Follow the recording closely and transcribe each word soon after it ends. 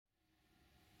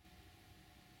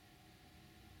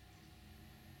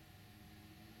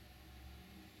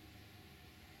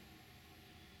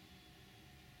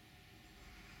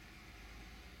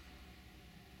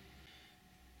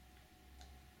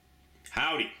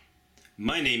Howdy,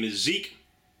 my name is Zeke,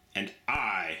 and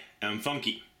I am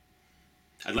funky.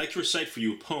 I'd like to recite for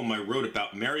you a poem I wrote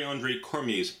about Marie-Andrée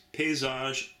Cormier's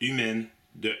Paysage, Humain.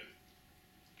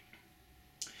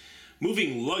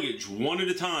 Moving luggage one at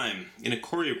a time in a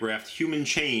choreographed human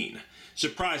chain.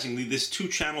 Surprisingly, this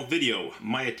 2-channel video,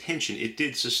 my attention it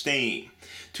did sustain.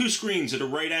 2 screens at a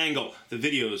right angle, the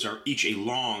videos are each a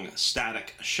long,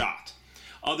 static shot.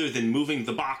 Other than moving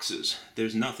the boxes,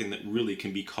 there's nothing that really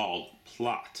can be called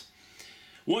plot.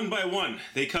 One by one,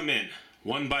 they come in.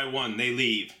 One by one, they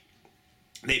leave.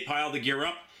 They pile the gear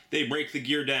up, they break the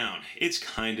gear down. It's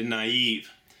kinda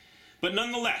naive. But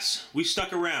nonetheless, we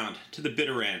stuck around to the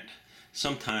bitter end.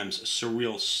 Sometimes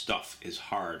surreal stuff is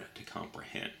hard to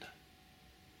comprehend.